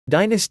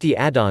Dynasty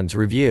Addons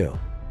Review.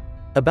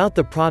 About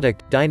the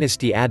product,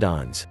 Dynasty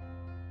Addons.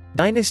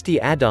 Dynasty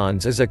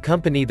Addons is a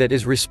company that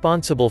is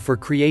responsible for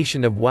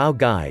creation of WoW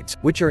guides,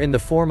 which are in the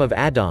form of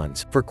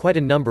add-ons, for quite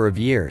a number of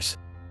years.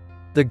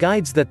 The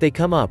guides that they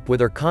come up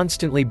with are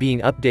constantly being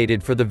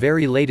updated for the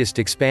very latest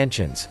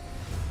expansions.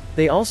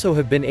 They also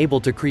have been able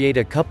to create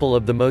a couple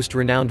of the most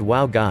renowned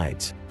WoW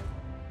guides.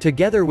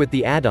 Together with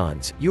the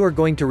add-ons, you are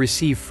going to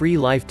receive free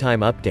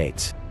lifetime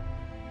updates.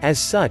 As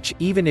such,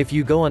 even if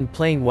you go on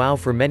playing WoW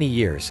for many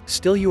years,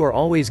 still you are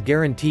always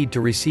guaranteed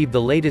to receive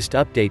the latest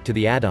update to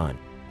the add-on.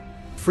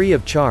 Free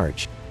of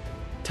charge.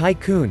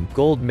 Tycoon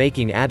Gold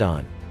Making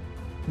Add-on.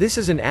 This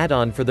is an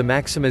add-on for the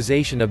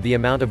maximization of the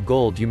amount of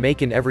gold you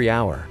make in every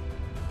hour.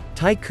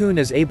 Tycoon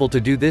is able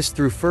to do this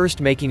through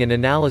first making an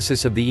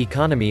analysis of the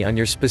economy on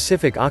your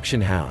specific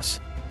auction house.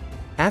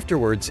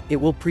 Afterwards, it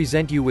will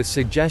present you with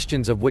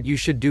suggestions of what you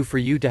should do for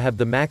you to have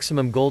the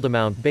maximum gold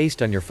amount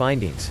based on your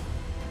findings.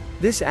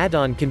 This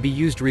add-on can be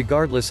used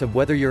regardless of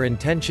whether your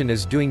intention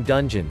is doing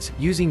dungeons,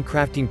 using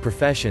crafting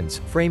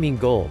professions, framing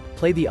gold,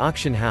 play the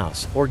auction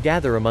house, or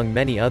gather among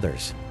many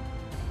others.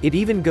 It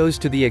even goes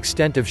to the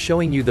extent of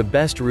showing you the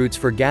best routes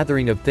for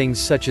gathering of things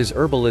such as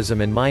herbalism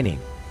and mining.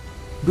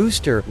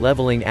 Booster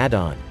Leveling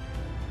Add-on.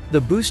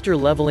 The Booster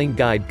Leveling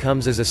Guide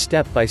comes as a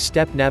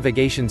step-by-step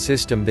navigation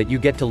system that you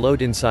get to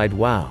load inside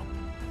WoW.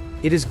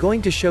 It is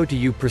going to show to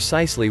you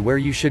precisely where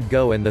you should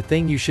go and the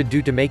thing you should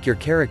do to make your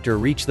character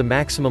reach the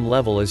maximum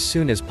level as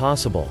soon as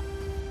possible.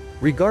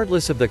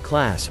 Regardless of the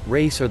class,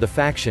 race or the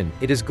faction,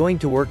 it is going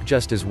to work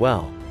just as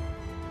well.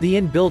 The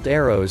inbuilt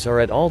arrows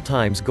are at all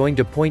times going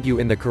to point you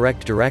in the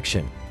correct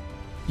direction.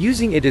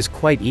 Using it is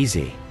quite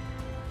easy.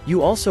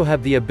 You also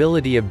have the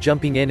ability of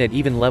jumping in at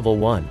even level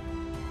 1.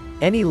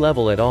 Any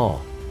level at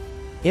all.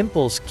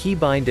 Impulse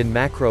Keybind and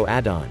Macro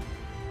Add-on.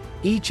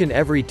 Each and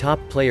every top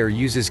player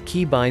uses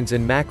keybinds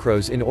and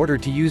macros in order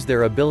to use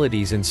their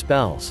abilities and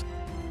spells.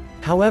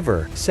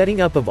 However,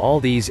 setting up of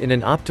all these in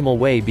an optimal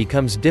way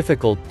becomes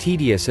difficult,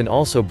 tedious and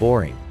also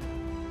boring.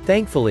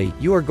 Thankfully,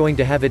 you are going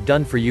to have it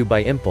done for you by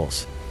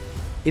Impulse.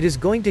 It is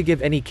going to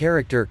give any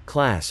character,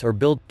 class or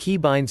build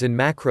keybinds and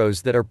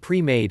macros that are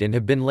pre-made and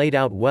have been laid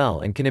out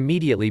well and can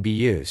immediately be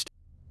used.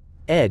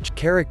 Edge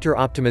Character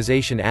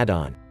Optimization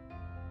Add-on.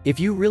 If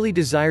you really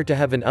desire to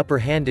have an upper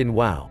hand in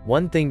WoW,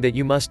 one thing that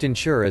you must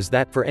ensure is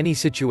that, for any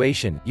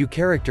situation, your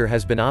character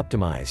has been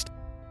optimized.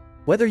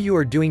 Whether you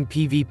are doing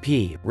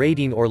PvP,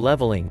 raiding or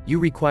leveling, you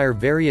require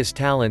various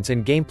talents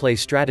and gameplay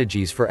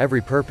strategies for every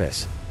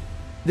purpose.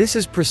 This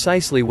is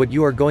precisely what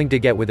you are going to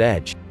get with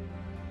Edge.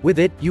 With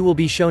it, you will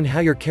be shown how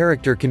your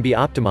character can be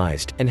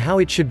optimized, and how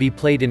it should be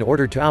played in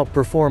order to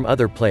outperform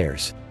other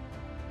players.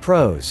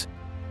 Pros.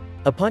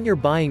 Upon your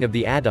buying of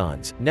the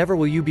add-ons, never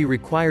will you be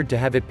required to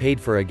have it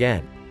paid for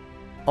again.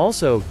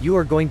 Also, you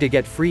are going to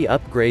get free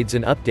upgrades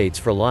and updates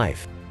for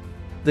life.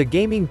 The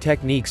gaming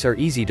techniques are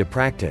easy to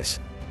practice.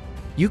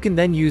 You can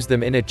then use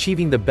them in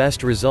achieving the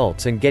best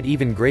results and get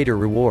even greater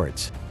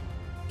rewards.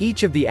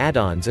 Each of the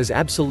add-ons is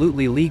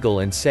absolutely legal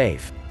and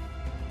safe.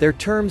 Their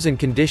terms and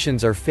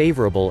conditions are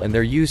favorable and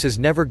their use is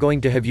never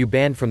going to have you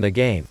banned from the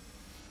game.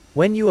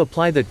 When you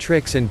apply the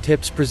tricks and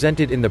tips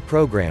presented in the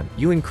program,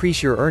 you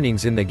increase your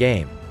earnings in the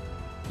game.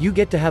 You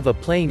get to have a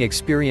playing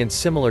experience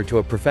similar to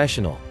a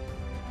professional.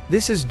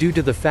 This is due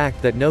to the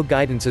fact that no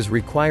guidance is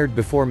required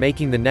before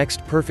making the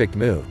next perfect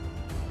move.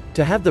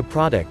 To have the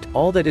product,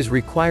 all that is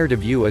required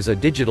of you is a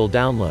digital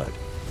download.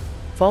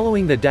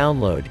 Following the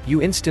download, you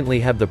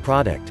instantly have the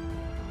product.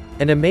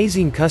 An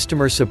amazing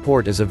customer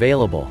support is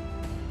available.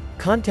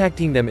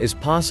 Contacting them is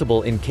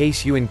possible in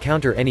case you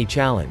encounter any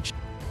challenge.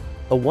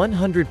 A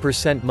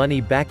 100%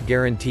 money-back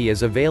guarantee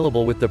is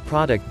available with the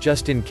product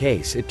just in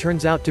case it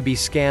turns out to be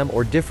scam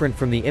or different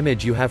from the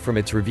image you have from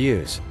its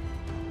reviews.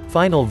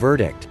 Final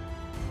verdict.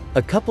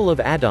 A couple of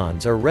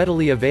add-ons are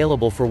readily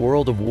available for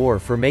World of War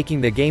for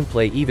making the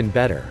gameplay even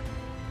better.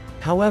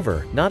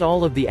 However, not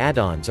all of the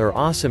add-ons are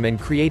awesome and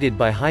created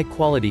by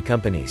high-quality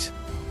companies.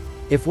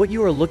 If what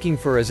you are looking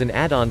for is an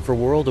add-on for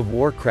World of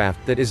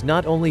Warcraft that is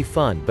not only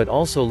fun but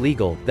also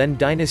legal, then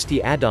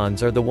Dynasty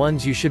Addons are the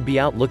ones you should be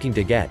out looking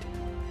to get.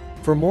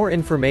 For more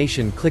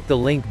information, click the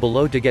link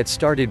below to get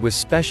started with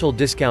special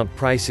discount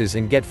prices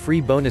and get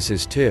free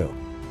bonuses too.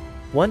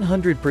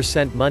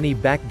 100%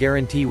 money-back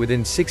guarantee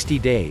within 60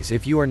 days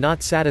if you are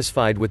not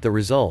satisfied with the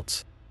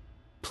results.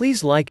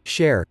 Please like,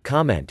 share,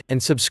 comment,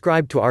 and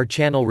subscribe to our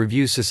channel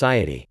Reviews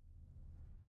Society.